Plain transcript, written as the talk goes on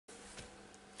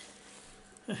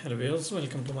Hello viewers,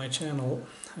 welcome to my channel.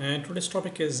 And today's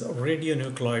topic is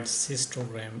radionuclide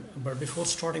cystogram. But before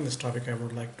starting this topic, I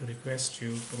would like to request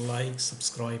you to like,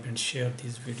 subscribe and share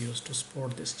these videos to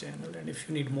support this channel. And if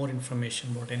you need more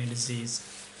information about any disease,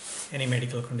 any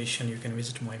medical condition, you can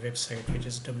visit my website, which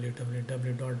is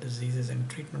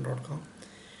www.diseasesandtreatment.com.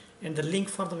 And the link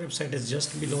for the website is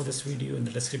just below this video in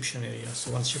the description area.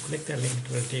 So once you click that link,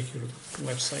 it will take you to the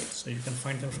website, so you can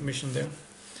find the information there.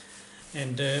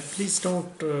 And please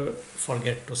don't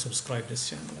forget to subscribe this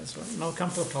channel as well. Now come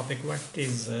to the topic, what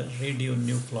is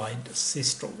radionuclide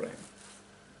cystogram?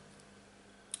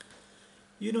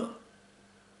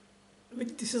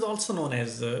 This is also known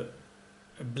as a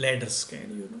bladder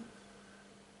scan,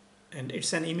 and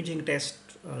it's an imaging test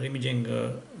or imaging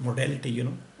modality,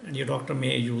 and your doctor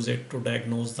may use it to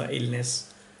diagnose the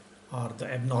illness or the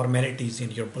abnormalities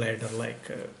in your bladder, like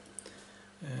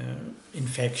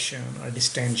infection or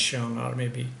distension or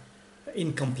maybe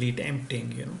incomplete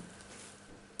emptying.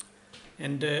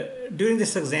 And during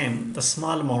this exam, the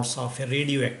small amounts of a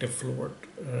radioactive fluid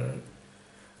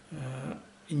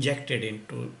injected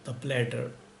into the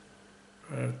bladder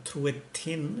through a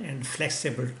thin and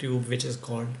flexible tube which is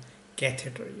called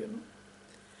catheter,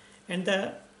 and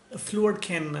the fluid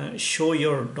can show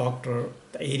your doctor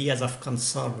the areas of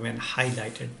concern when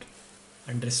highlighted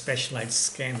under a specialized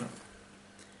scanner.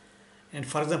 And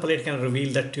for example, it can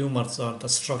reveal the tumors or the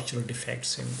structural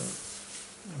defects in the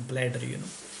bladder,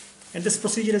 And this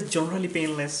procedure is generally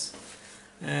painless,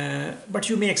 but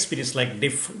you may experience like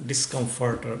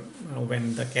discomfort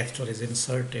when the catheter is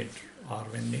inserted or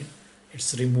when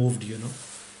it's removed,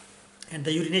 And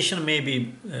the urination may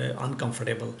be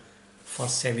uncomfortable for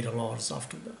several hours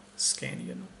after the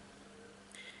scan,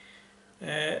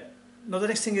 Now the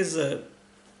next thing is,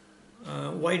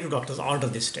 why do doctors order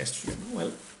this test?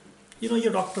 Well,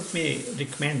 your doctor may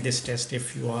recommend this test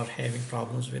if you are having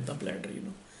problems with the bladder,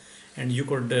 and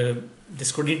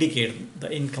this could indicate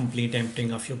the incomplete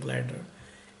emptying of your bladder,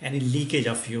 any leakage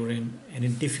of urine, any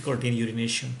difficulty in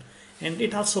urination, and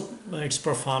it's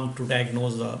performed to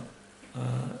diagnose the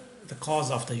cause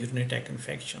of the urinary tract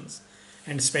infections,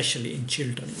 and especially in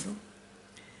children,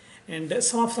 And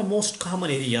some of the most common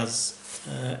areas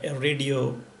a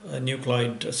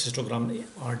radionuclide cystogram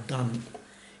are done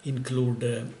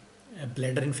include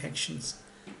bladder infections,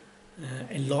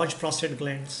 enlarged prostate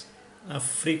glands,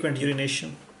 frequent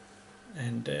urination,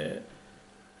 and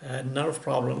nerve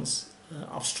problems,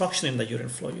 obstruction in the urine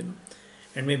flow,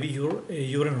 and maybe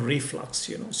urine reflux,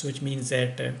 so which means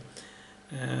that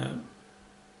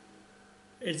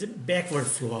it's a backward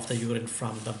flow of the urine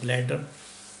from the bladder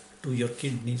to your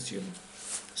kidneys,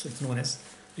 So it's known as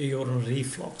urine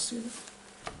reflux,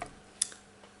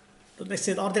 So they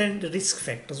said, are there any risk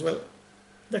factors? Well,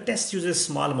 the test uses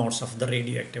small amounts of the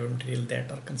radioactive material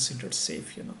that are considered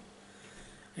safe,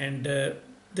 And the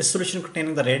solution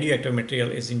containing the radioactive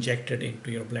material is injected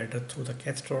into your bladder through the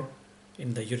catheter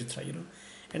in the urethra,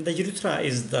 And the urethra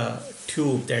is the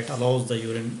tube that allows the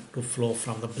urine to flow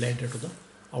from the bladder to the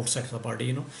outside of the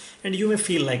body, And you may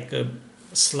feel like a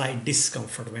slight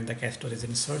discomfort when the catheter is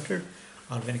inserted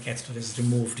or when a catheter is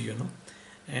removed,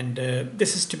 And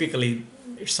this is typically,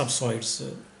 it subsides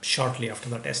shortly after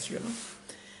the test,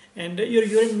 And your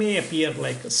urine may appear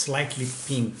like slightly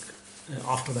pink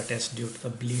after the test due to the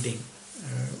bleeding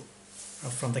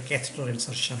from the catheter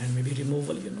insertion and maybe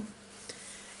removal,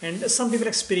 And some people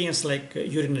experience like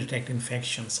urinary tract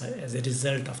infections as a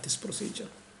result of this procedure,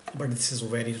 but this is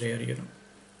very rare,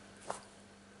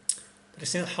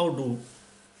 How do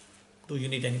you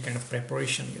need any kind of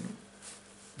preparation,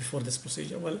 before this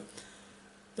procedure? Well,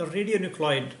 the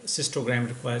radionuclide cystogram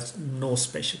requires no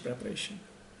special preparation.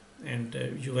 And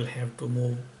you will have to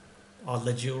move all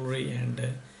the jewelry and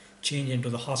change into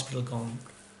the hospital gown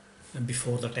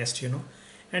before the test,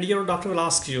 And your doctor will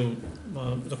ask you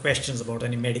the questions about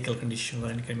any medical condition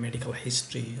or any kind of medical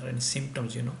history or any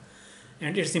symptoms,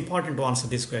 And it's important to answer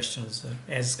these questions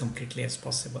as completely as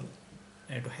possible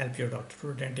to help your doctor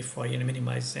to identify and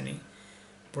minimize any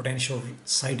potential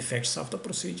side effects of the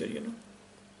procedure,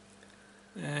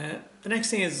 The next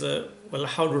thing is,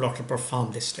 how do doctors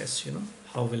perform this test,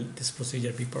 How will this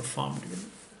procedure be performed?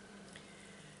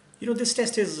 This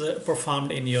test is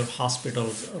performed in your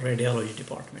hospital's radiology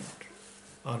department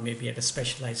or maybe at a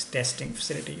specialized testing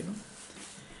facility,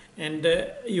 And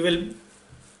you will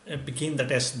begin the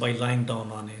test by lying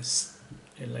down on a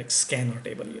scanner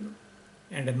table,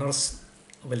 And a nurse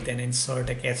will then insert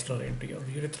a catheter into your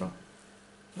urethra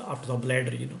up to the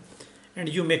bladder, And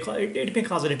it may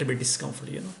cause a little bit discomfort,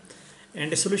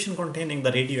 And a solution containing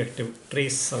the radioactive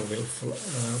tracer will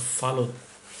follow.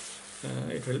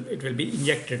 It will be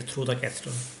injected through the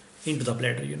catheter into the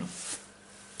bladder,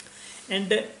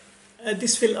 and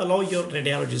this will allow your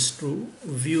radiologist to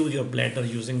view your bladder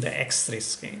using the X-ray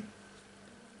scan.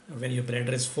 When your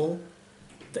bladder is full,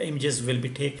 the images will be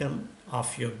taken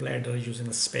of your bladder using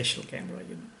a special camera,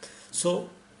 So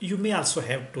you may also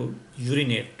have to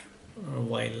urinate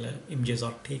while images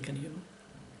are taken,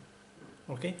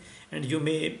 Okay, and you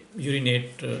may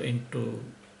urinate into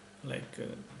like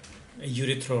a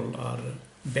urethral or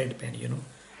bedpan,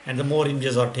 and the more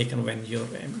images are taken when your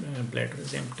bladder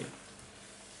is empty.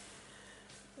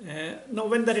 Now,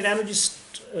 when the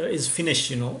radiologist is finished,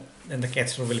 then the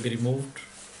catheter will be removed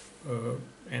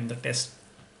and the test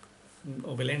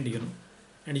will end,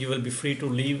 and you will be free to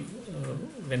leave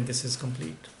when this is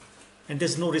complete. And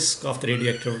there's no risk of the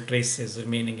radioactive traces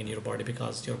remaining in your body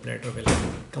because your bladder will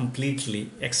completely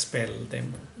expel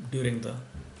them during the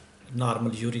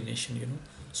normal urination,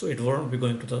 So it won't be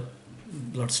going to the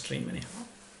bloodstream anyhow.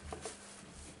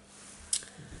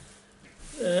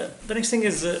 The next thing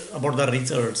is about the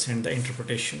results and the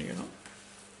interpretation,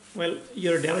 Well,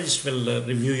 your radiologist will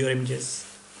review your images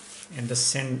and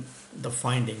send the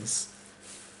findings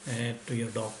to your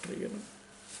doctor,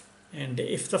 And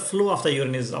if the flow of the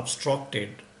urine is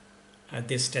obstructed,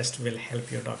 this test will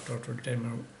help your doctor to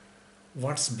determine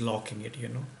what's blocking it,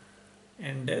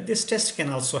 And this test can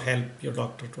also help your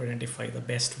doctor to identify the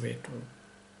best way to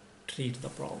treat the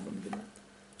problem,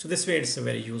 So this way it's a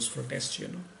very useful test,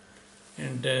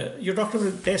 And your doctor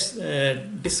will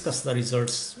discuss the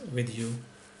results with you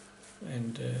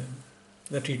and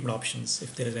the treatment options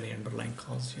if there is any underlying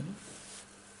cause,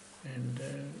 And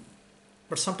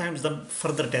but sometimes the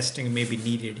further testing may be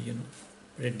needed,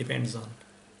 But it depends on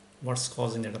what's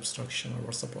causing that obstruction or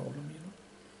what's the problem,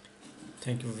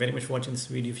 Thank you very much for watching this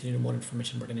video. If you need more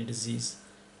information about any disease,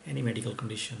 any medical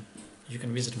condition, you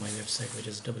can visit my website, which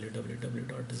is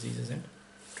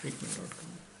www.diseasesandtreatment.com.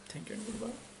 Thank you and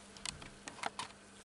goodbye.